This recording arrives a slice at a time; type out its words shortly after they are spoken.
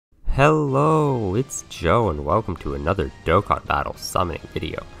Hello, it's Joe and welcome to another Dokkan Battle summoning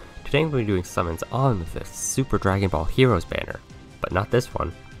video. Today I'm going to be doing summons on the Super Dragon Ball Heroes banner, but not this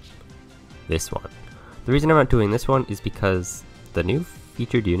one. This one. The reason I'm not doing this one is because the new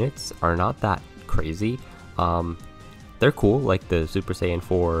featured units are not that crazy. They're cool, like the Super Saiyan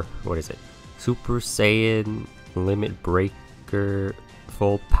 4, what is it? Super Saiyan Limit Breaker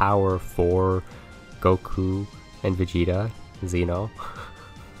Full Power 4 Goku and Vegeta, Xeno.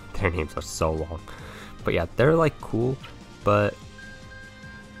 Their names are so long. But yeah, they're like cool, but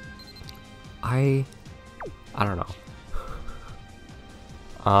I don't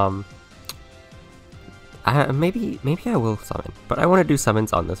know. Maybe I will summon, but I want to do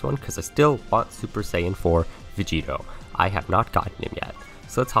summons on this one because I still want Super Saiyan 4 Vegito. I have not gotten him yet,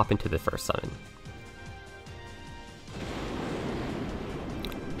 so let's hop into the first summon.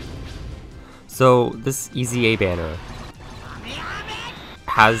 So this EZA banner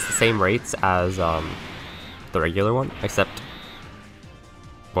has the same rates as the regular one, except,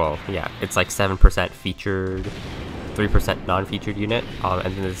 well, yeah, it's like 7% featured, 3% non-featured unit,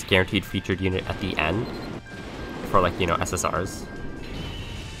 and then this guaranteed featured unit at the end for, like, you know, SSRs.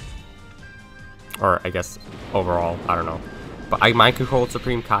 Or I guess overall, I don't know. But I mind controlled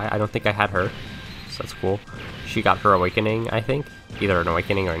Supreme Kai. I don't think I had her, so that's cool. She got her awakening, I think, either an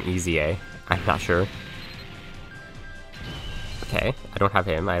awakening or an EZA. I'm not sure. Okay, I don't have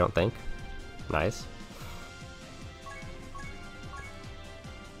him, I don't think. Nice.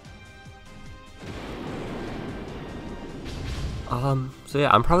 So yeah,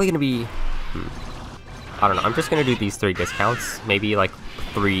 I'm probably gonna be, I don't know, I'm just gonna do these 3 discounts. Maybe like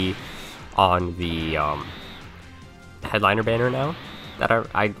 3 on the, headliner banner now. That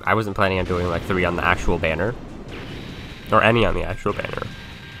I wasn't planning on doing like 3 on the actual banner. Or any on the actual banner.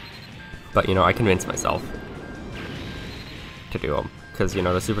 But, you know, I convinced myself to do them, because, you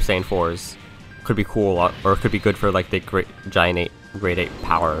know, the Super Saiyan 4s could be cool, or it could be good for like the Grade 8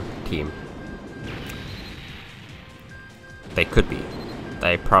 power team. They could be.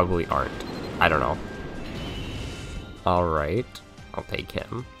 They probably aren't. I don't know. Alright, I'll take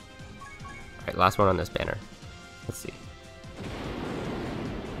him. Alright, last one on this banner. Let's see.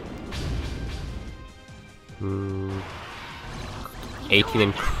 18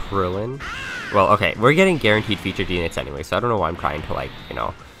 and Krillin. Well, okay, we're getting guaranteed featured units anyway, so I don't know why I'm trying to, like, you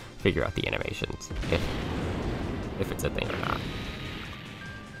know, figure out the animations, if it's a thing or not.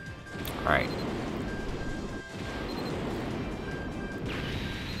 Alright.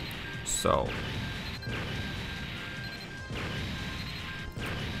 So.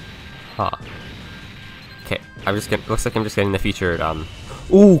 Huh. Okay, I'm just getting, looks like I'm just getting the featured,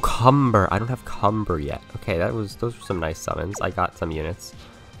 ooh, Cumber! I don't have Cumber yet. Okay, those were some nice summons. I got some units.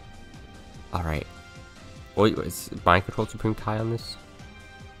 Alright. Wait, is mind controlled Supreme Kai on this?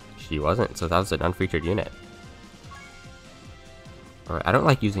 She wasn't, so that was an unfeatured unit. Alright, I don't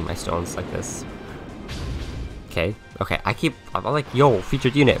like using my stones like this. Okay, I'm like, yo,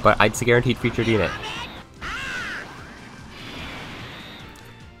 featured unit, but it's a guaranteed featured unit.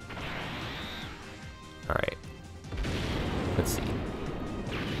 Alright. Let's see.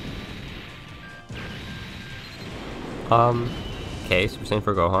 Okay, Super Saiyan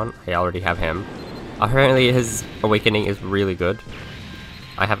for Gohan. I already have him. Apparently his awakening is really good.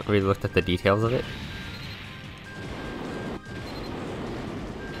 I haven't really looked at the details of it.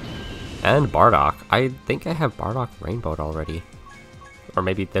 And Bardock. I think I have Bardock rainbowed already. Or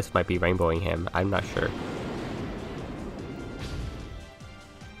maybe this might be rainbowing him. I'm not sure.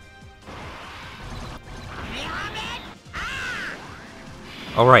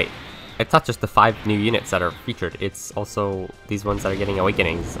 Oh right. It's not just the 5 new units that are featured, it's also these ones that are getting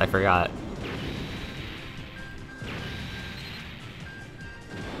awakenings. I forgot.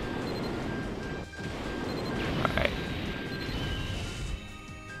 Alright.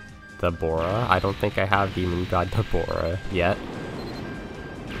 Deborah. I don't think I have Demon God Deborah yet.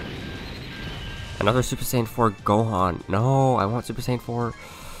 Another Super Saiyan 4 Gohan. No, I want Super Saiyan 4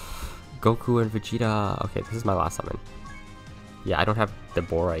 Goku and Vegeta. Okay, this is my last summon. Yeah, I don't have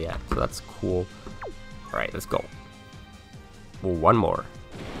Deborah yet, so that's cool. Alright, let's go. Well, one more.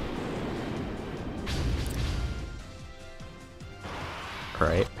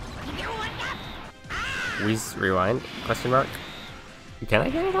 Alright. Please rewind? Question mark? Can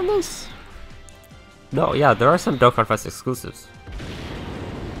I get it on this? No, yeah, there are some Dokkan Fest exclusives.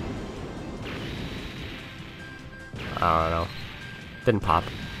 I don't know. Didn't pop.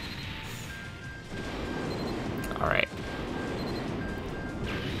 Alright.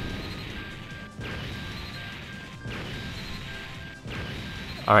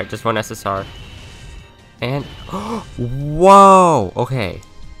 Alright, just one SSR. And whoa! Okay.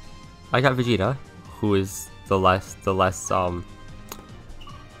 I got Vegeta, who is the less,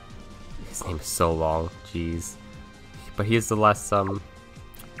 his name is so long, jeez. But he is the less,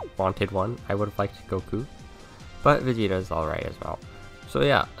 wanted one. I would have liked Goku, but Vegeta is alright as well. So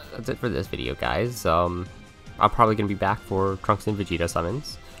yeah, that's it for this video, guys. I'm probably going to be back for Trunks and Vegeta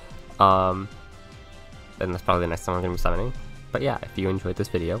summons. And that's probably the next time I'm going to be summoning. But yeah, if you enjoyed this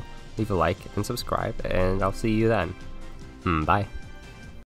video, leave a like and subscribe, and I'll see you then. Bye.